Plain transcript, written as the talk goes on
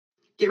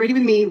Get ready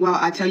with me while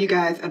I tell you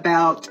guys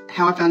about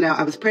how I found out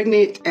I was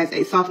pregnant as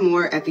a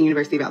sophomore at the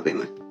University of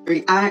Alabama.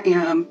 I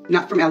am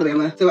not from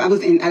Alabama, so I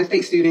was an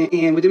out-of-state student,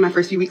 and within my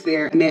first few weeks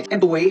there, I met a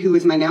boy who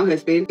is my now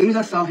husband. As soon as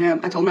I saw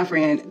him, I told my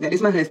friend, that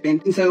is my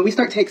husband. And so we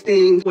start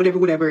texting,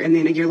 whatever, and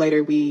then a year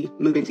later, we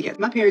move in together.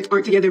 My parents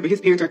aren't together, but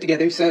his parents are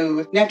together,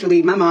 so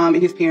naturally, my mom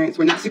and his parents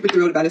were not super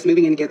thrilled about us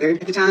moving in together.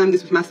 At the time,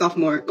 this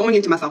was going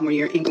into my sophomore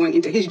year and going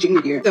into his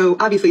junior year. So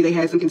obviously, they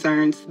had some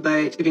concerns,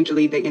 but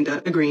eventually, they end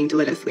up agreeing to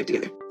let us live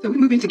together. So we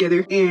moved in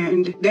together,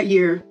 and that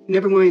year,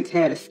 never once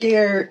had a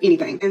scare,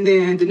 anything. And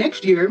then the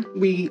next year,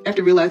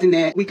 after realizing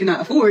that we could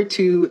not afford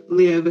to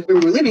live where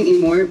we were living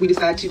anymore, we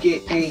decided to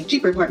get a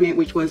cheaper apartment,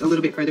 which was a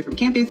little bit further from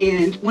campus.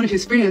 And one of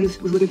his friends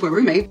was looking for a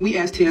roommate. We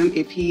asked him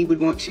if he would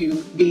want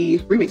to be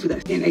roommates with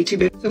us in a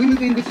 2-bed. So we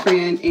moved in with a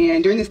friend,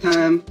 and during this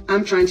time,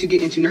 I'm trying to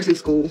get into nursing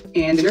school,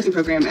 and the nursing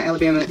program at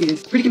Alabama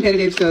is pretty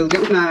competitive. So that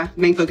was my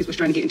main focus, was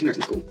trying to get into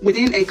nursing school.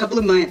 Within a couple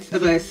of months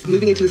of us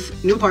moving into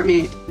this new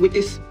apartment with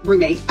this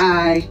roommate,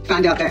 I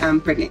found out that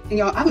I'm pregnant. And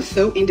y'all, I was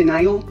so in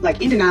denial.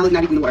 Like, in denial is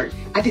not even the word.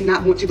 I did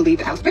not want to believe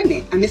that I was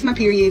pregnant. I missed my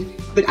period,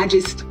 but I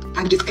just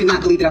could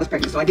not believe that I was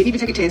pregnant. So I didn't even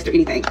take a test or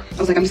anything. I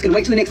was like, I'm just gonna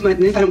wait till the next month,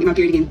 and then if I don't get my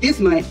period again this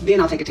month,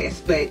 then I'll take a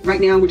test. But right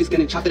now, we're just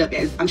gonna chalk it up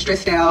as I'm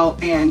stressed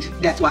out, and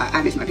that's why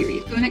I missed my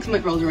period. So the next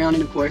month rolls around,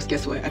 and of course,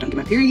 guess what? I don't get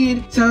my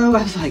period. So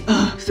I was like,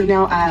 ugh. So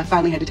now I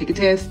finally had to take a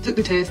test, took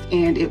the test,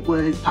 and it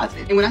was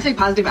positive. And when I say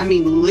positive, I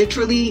mean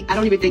literally, I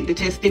don't even think the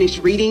test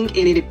finished reading,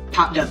 and it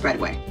popped up right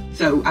away.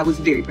 So I was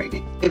very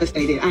pregnant,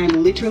 devastated. I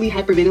am literally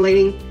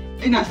hyperventilating.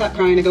 Did not stop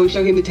crying to go and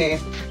show him the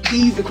test.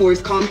 He's, of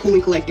course, calm, cool,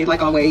 and collected,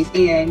 like always,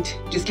 and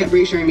just kept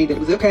reassuring me that it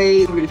was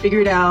okay, we're gonna figure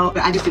it out.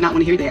 But I just did not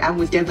want to hear that. I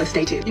was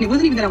devastated. And it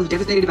wasn't even that I was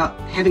devastated about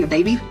having a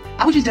baby.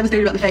 I was just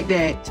devastated about the fact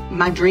that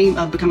my dream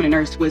of becoming a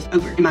nurse was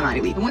over, in my mind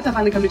at least. And once I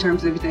finally come to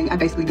terms with everything, I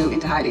basically go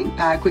into hiding.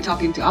 I quit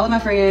talking to all of my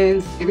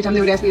friends. Every time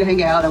they would ask me to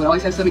hang out, I would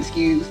always have some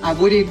excuse. I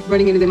avoided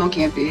running into them on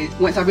campus.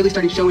 Once I really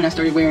started showing, I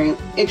started wearing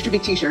extra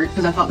big t-shirts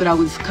because I thought that I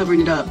was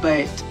covering it up,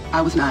 but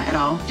I was not at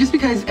all. Just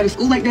because at a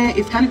school like that,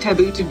 it's kind of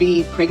taboo to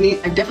be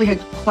pregnant. I've definitely had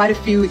quite a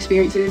few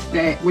experiences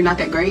that were not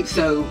that great,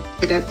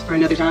 but that's for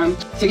another time.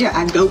 So yeah,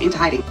 I go into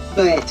hiding.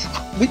 But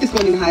with this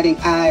going into hiding,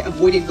 I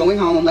avoided going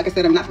home. Like I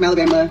said, I'm not from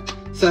Alabama,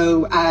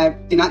 so I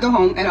did not go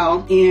home at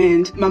all.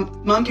 And my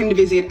mom came to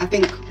visit, I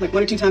think like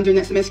 1 or 2 times during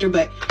that semester,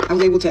 but I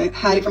was able to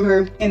hide it from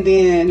her. And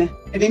then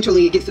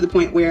eventually it gets to the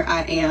point where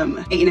I am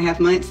 8.5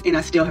 months and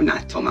I still have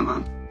not told my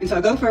mom. And so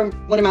I go for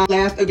one of my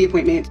last OB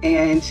appointments,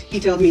 and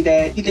he tells me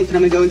that he thinks that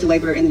I'm gonna go into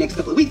labor in the next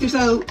couple of weeks or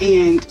so.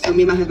 And so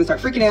me and my husband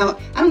start freaking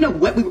out. I don't know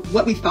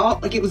what we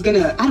thought, like it was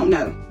gonna, I don't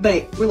know.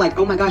 But we're like,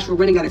 oh my gosh, we're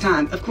running out of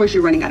time. Of course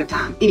you're running out of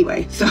time.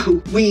 Anyway, so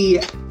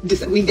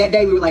that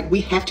day we were like, we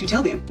have to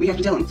tell them. We have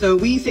to tell them. So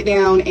we sit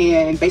down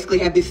and basically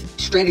have this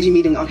strategy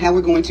meeting on how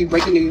we're going to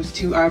break the news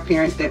to our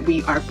parents that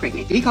we are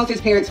pregnant. He called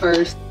his parents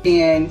first,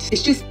 and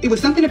it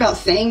was something about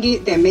saying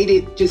it that made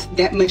it just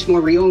that much more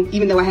real.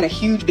 Even though I had a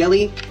huge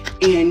belly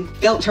and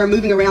felt her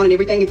moving around and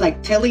everything, it's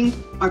like telling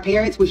our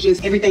parents was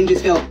just, everything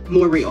just felt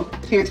more real.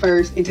 Parents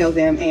first and tell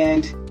them,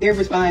 and their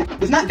response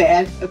was not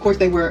bad. Of course,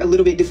 they were a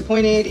little bit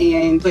disappointed,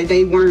 but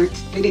they weren't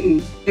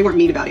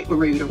mean about it or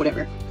rude or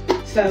whatever.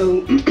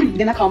 So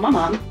then I called my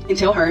mom and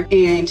tell her,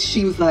 and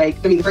she was like,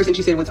 the first thing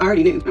she said was, I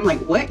already knew. I'm like,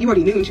 what? You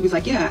already knew? And she was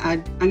like, yeah,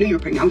 I knew you were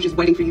pregnant. I was just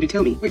waiting for you to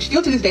tell me. Which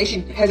still to this day, she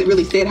hasn't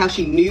really said how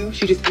she knew.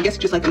 She just, I guess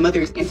just like a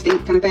mother's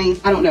instinct kind of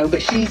thing. I don't know,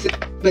 but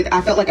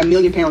I felt like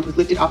 1,000,000 pounds was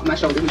lifted off of my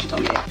shoulder when she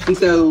told me that. And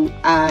so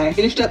I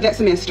finished up that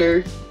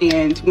semester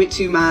and went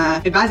to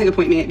my advising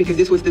appointment, because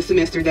this was the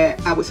semester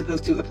that I was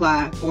supposed to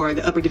apply for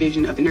the upper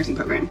division of the nursing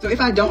program. So if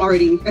I don't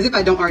already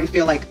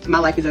feel like my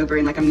life is over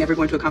and like I'm never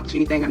going to accomplish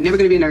anything, I'm never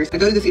going to be a nurse, I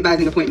go to this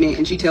advising appointment,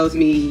 and she tells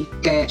me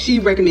that she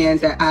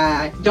recommends that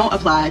I don't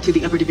apply to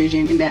the upper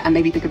division and that I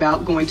maybe think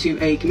about going to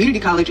a community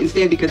college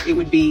instead, because it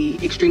would be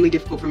extremely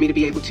difficult for me to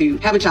be able to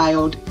have a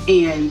child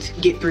and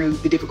get through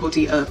the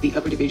difficulty of the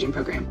upper division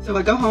program. So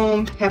I go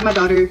home, have my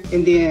daughter,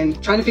 and then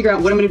trying to figure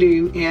out what I'm going to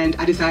do, and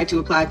I decide to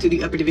apply to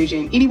the upper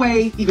division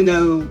anyway, even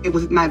though it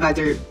was my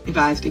advisor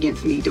advised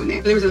against me doing that.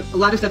 So there was a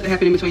lot of stuff that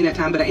happened in between that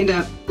time, but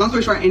long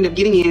story short, I ended up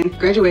getting in,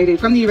 graduated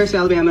from the University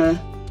of Alabama,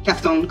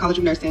 capstone, College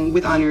of Nursing,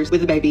 with honors,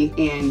 with a baby.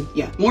 And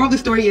yeah, moral of the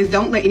story is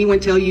don't let anyone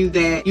tell you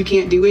that you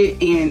can't do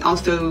it, and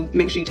also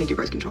make sure you take your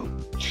birth control.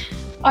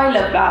 I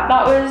love that.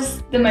 That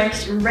was the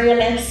most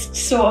realist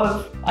sort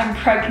of, I'm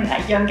pregnant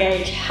at a young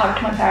age, how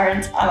to my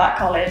parents, I'm at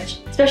college.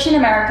 Especially in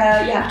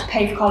America, you have to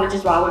pay for college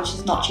as well, which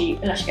is not cheap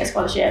unless you get a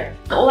scholarship.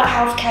 All that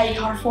healthcare, you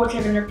can't afford to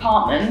live in an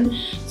apartment.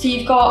 So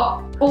you've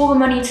got all the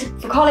money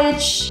for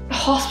college,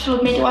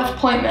 hospital, midwife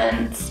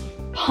appointments,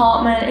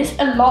 apartment. It's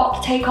a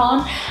lot to take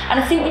on. And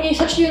I think when you're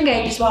such a young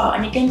age as well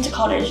and you get into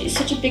college, it's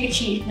such a big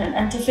achievement,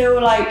 and to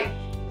feel like,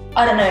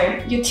 I don't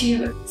know, you're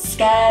too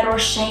scared or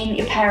ashamed that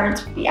your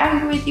parents will be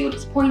angry with you or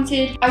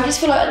disappointed. I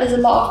just feel like there's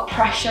a lot of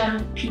pressure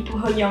on people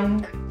who are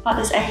young at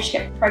this age to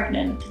get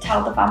pregnant, to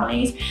tell the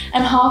families.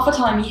 And half the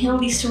time you hear all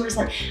these stories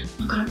like,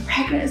 oh my God, I'm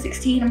pregnant at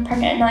 16, I'm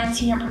pregnant at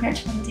 19, I'm pregnant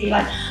at 20.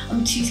 Like,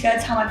 I'm too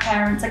scared to tell my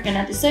parents, they're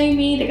gonna disown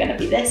me, they're gonna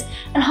be this.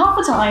 And half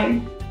the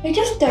time, they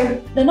just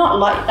don't, they're not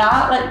like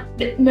that.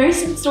 Like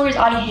most of the stories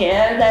I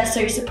hear, they're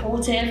so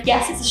supportive.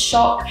 Yes, it's a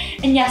shock,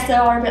 and yes, they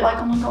are a bit like,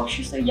 oh my gosh,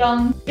 you're so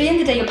young. But at the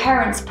end of the day, your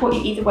parents support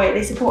you either way.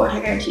 They supported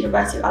her going to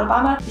University of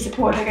Alabama, they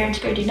supported her going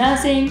to go do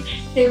nursing,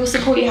 they will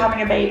support you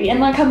having a baby. And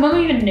like her mum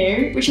even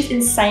knew, which is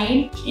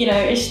insane. You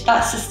know,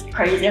 that's just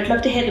crazy. I'd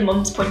love to hear the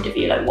mum's point of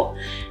view, like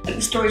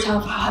the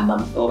storytelling of how her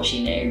mum thought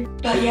she knew.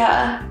 But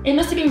yeah, it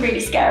must have been really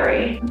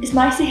scary. It's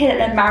nice to hear that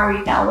they're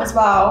married now as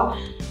well.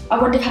 I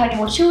wonder if they had any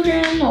more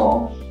children,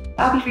 or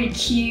that'd be really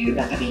cute.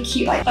 That'd be a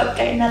cute like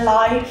update in their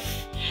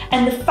life.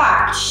 And the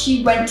fact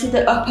she went to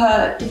the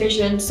upper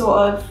division sort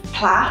of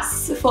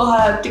class for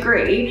her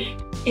degree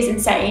is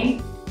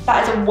insane.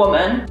 That is a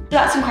woman.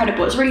 That's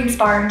incredible. It's really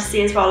inspiring to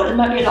see as well. Like, there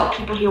might be a lot of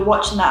people who are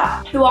watching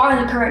that who are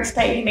in the current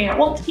state who may not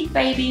want to keep a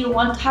baby or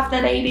want to have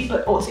their baby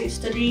but also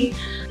study.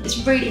 It's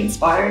really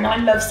inspiring. I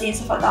love seeing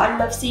stuff like that. I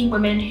love seeing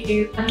women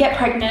who get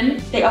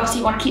pregnant. They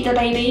obviously want to keep their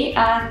baby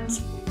and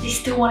they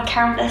still want to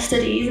carry on their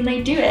studies, and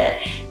they do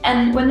it.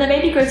 And when their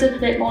baby grows up a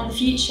bit more in the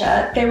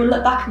future, they will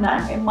look back on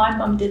that and go, my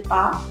mum did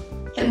that.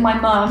 Like my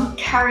mum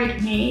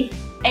carried me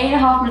 8.5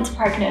 months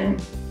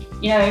pregnant,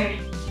 you know,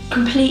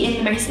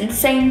 completing the most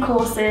insane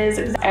courses,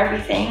 it was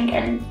everything,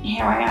 and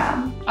here I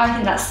am. I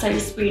think that's so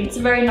sweet. It's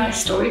a very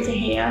nice story to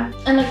hear.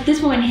 And like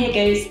this woman here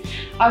goes,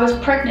 I was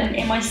pregnant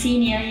in my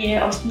senior year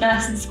of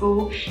nursing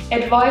school,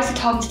 advisor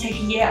told me to take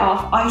a year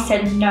off, I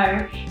said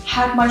no,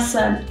 had my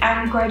son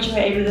and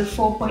graduated with a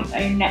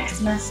 4.0 next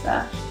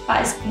semester.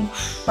 That is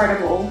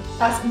incredible.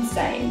 That's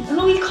insane. And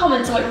all these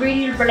comments are like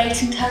really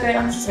relating to her,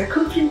 going, this is so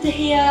comforting to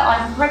hear,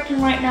 I'm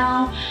pregnant right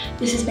now,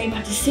 this has made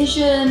my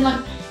decision.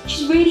 Like,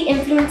 she's really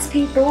influenced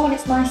people, and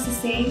it's nice to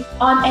see.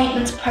 I'm 8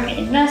 months pregnant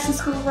in nursing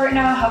school right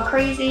now, how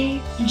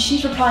crazy. And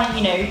she's replying,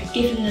 you know,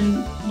 giving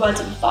them words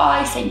of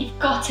advice, saying you've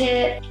got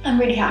it. I'm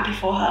really happy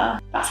for her.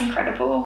 That's incredible.